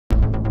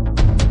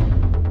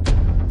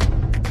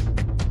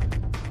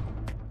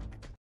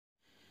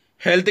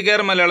Health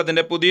care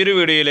മലയാളത്തിൻ്റെ പുതിയൊരു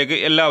വീഡിയോയിലേക്ക്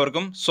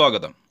എല്ലാവർക്കും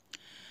സ്വാഗതം.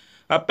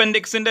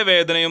 അപ്പൻഡിക്സിൻ്റെ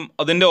വേദനയും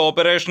അതിൻ്റെ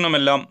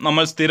ഓപ്പറേഷനുമെല്ലാം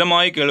നമ്മൾ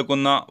സ്ഥിരമായി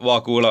കേൾക്കുന്ന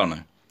വാക്കുകളാണ്.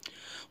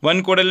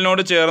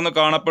 വൻകുടലിനോട് ചേർന്ന്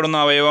കാണപ്പെടുന്ന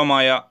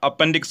അവയവമായ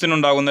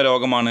അപ്പൻഡിക്സിനുണ്ടാകുന്ന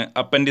രോഗമാണ്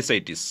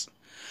അപ്പൻഡിസൈറ്റിസ്.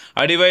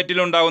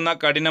 അടിവയറ്റിലുണ്ടാകുന്ന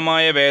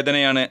കഠിനമായ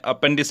വേദനയാണ്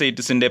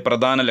അപ്പൻഡിസൈറ്റിസിൻ്റെ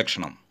പ്രധാന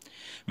ലക്ഷണം.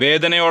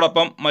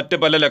 വേദനയോടൊപ്പം മറ്റ്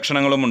പല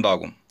ലക്ഷണങ്ങളും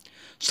ഉണ്ടാകും.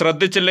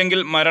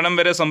 ശ്രദ്ധിച്ചില്ലെങ്കിൽ മരണം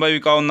വരെ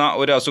സംഭവിക്കാവുന്ന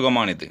ഒരു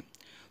അസുഖമാണിത്.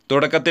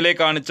 തുടക്കത്തിലെ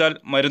കാണിച്ചാൽ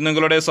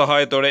മരുന്നുകളുടെ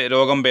സഹായത്തോടെ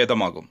രോഗം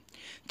ഭേദമാകും.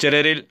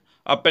 ചിലരിൽ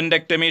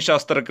അപ്പൻഡെക്ടമി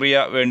ശസ്ത്രക്രിയ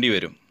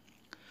വേണ്ടിവരും.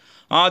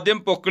 ആദ്യം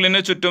പൊക്കിളിന്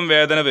ചുറ്റും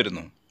വേദന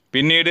വരുന്നു.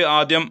 പിന്നീട്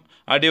ആദ്യം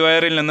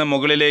അടിവയറിൽ നിന്ന്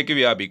മുകളിലേക്ക്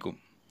വ്യാപിക്കും.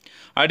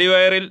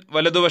 അടിവയറിൽ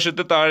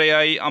വലതുവശത്ത്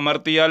താഴെയായി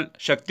അമർത്തിയാൽ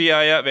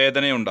ശക്തിയായ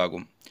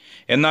വേദനയുണ്ടാകും.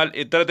 എന്നാൽ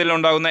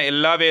ഇത്തരത്തിലുണ്ടാകുന്ന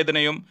എല്ലാ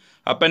വേദനയും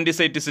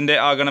അപ്പൻഡിസൈറ്റിസിൻ്റെ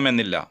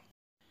ആകണമെന്നില്ല.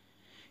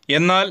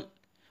 എന്നാൽ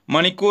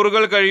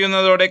മണിക്കൂറുകൾ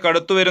കഴിയുന്നതോടെ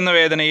കടുത്തുവരുന്ന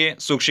വേദനയെ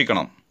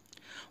സൂക്ഷിക്കണം.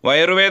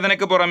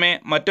 വയറുവേദനയ്ക്ക് പുറമെ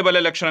മറ്റ് പല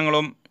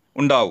ലക്ഷണങ്ങളും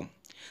ഉണ്ടാവും.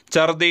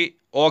 ഛർദി,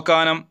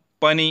 ഓക്കാനം,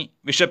 പനി,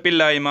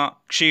 വിശപ്പില്ലായ്മ,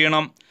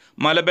 ക്ഷീണം,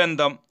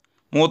 മലബന്ധം,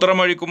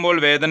 മൂത്രമൊഴിക്കുമ്പോൾ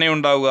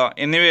വേദനയുണ്ടാവുക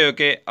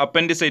എന്നിവയൊക്കെ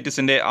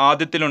അപ്പൻഡിസൈറ്റിസിൻ്റെ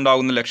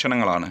ആദ്യത്തിലുണ്ടാകുന്ന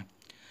ലക്ഷണങ്ങളാണ്.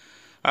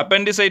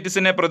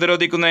 അപ്പൻഡിസൈറ്റിസിനെ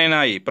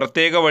പ്രതിരോധിക്കുന്നതിനായി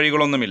പ്രത്യേക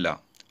വഴികളൊന്നുമില്ല.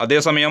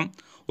 അതേസമയം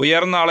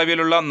ഉയർന്ന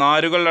അളവിലുള്ള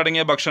നാരുകൾ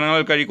അടങ്ങിയ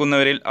ഭക്ഷണങ്ങൾ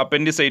കഴിക്കുന്നവരിൽ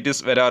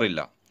അപ്പൻഡിസൈറ്റിസ്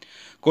വരാറില്ല.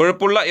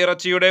 കൊഴുപ്പുള്ള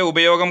ഇറച്ചിയുടെ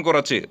ഉപയോഗം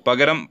കുറച്ച്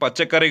പകരം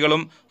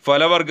പച്ചക്കറികളും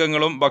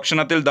ഫലവർഗ്ഗങ്ങളും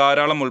ഭക്ഷണത്തിൽ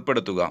ധാരാളം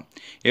ഉൾപ്പെടുത്തുക.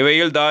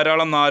 ഇവയിൽ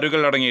ധാരാളം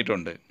നാരുകൾ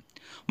അടങ്ങിയിട്ടുണ്ട്.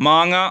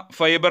 മാങ്ങ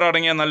ഫൈബർ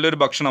അടങ്ങിയ നല്ലൊരു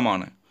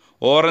ഭക്ഷണമാണ്.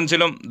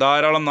 ഓറഞ്ചിലും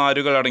ധാരാളം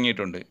നാരുകൾ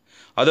അടങ്ങിയിട്ടുണ്ട്.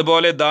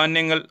 അതുപോലെ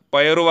ധാന്യങ്ങൾ,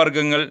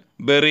 പയറുവർഗ്ഗങ്ങൾ,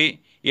 ബെറി,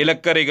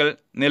 ഇലക്കറികൾ,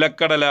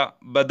 നിലക്കടല,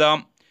 ബദാം,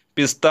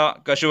 പിസ്ത,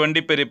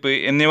 കശുവണ്ടിപ്പരിപ്പ്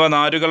എന്നിവ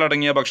നാരുകൾ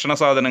അടങ്ങിയ ഭക്ഷണ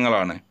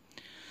സാധനങ്ങളാണ്.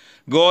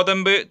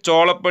 ഗോതമ്പ്,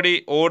 ചോളപ്പൊടി,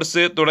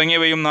 ഓട്സ്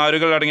തുടങ്ങിയവയും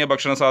നാരുകൾ അടങ്ങിയ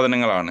ഭക്ഷണ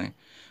സാധനങ്ങളാണ്.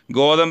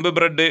 ഗോതമ്പ്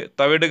ബ്രെഡ്,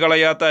 തവിട്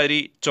കളയാത്ത അരി,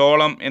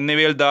 ചോളം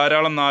എന്നിവയിൽ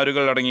ധാരാളം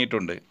നാരുകൾ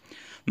അടങ്ങിയിട്ടുണ്ട്.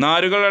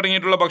 നാരുകൾ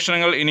അടങ്ങിയിട്ടുള്ള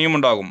ഭക്ഷണങ്ങൾ ഇനിയും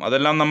ഉണ്ടാകും.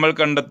 അതെല്ലാം നമ്മൾ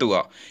കണ്ടെത്തുക.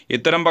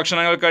 ഇത്തരം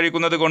ഭക്ഷണങ്ങൾ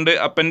കഴിക്കുന്നത് കൊണ്ട്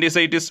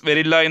അപ്പൻഡിസൈറ്റിസ്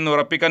വരില്ല എന്ന്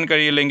ഉറപ്പിക്കാൻ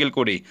കഴിയില്ലെങ്കിൽ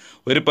കൂടി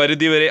ഒരു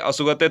പരിധിവരെ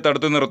അസുഖത്തെ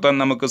തടുത്തു നിർത്താൻ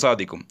നമുക്ക്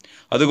സാധിക്കും.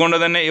 അതുകൊണ്ട്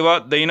തന്നെ ഇവ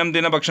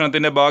ദൈനംദിന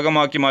ഭക്ഷണത്തിൻ്റെ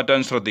ഭാഗമാക്കി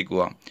മാറ്റാൻ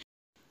ശ്രദ്ധിക്കുക.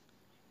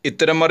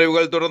 ഇത്തരം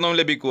അറിവുകൾ തുടർന്നും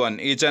ലഭിക്കുവാൻ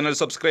ഈ ചാനൽ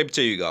സബ്സ്ക്രൈബ്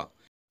ചെയ്യുക.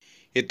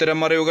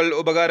 ഇത്തരം അറിവുകൾ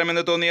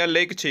ഉപകാരമെന്ന് തോന്നിയാൽ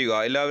ലൈക്ക്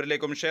ചെയ്യുക.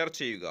 എല്ലാവരിലേക്കും ഷെയർ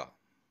ചെയ്യുക.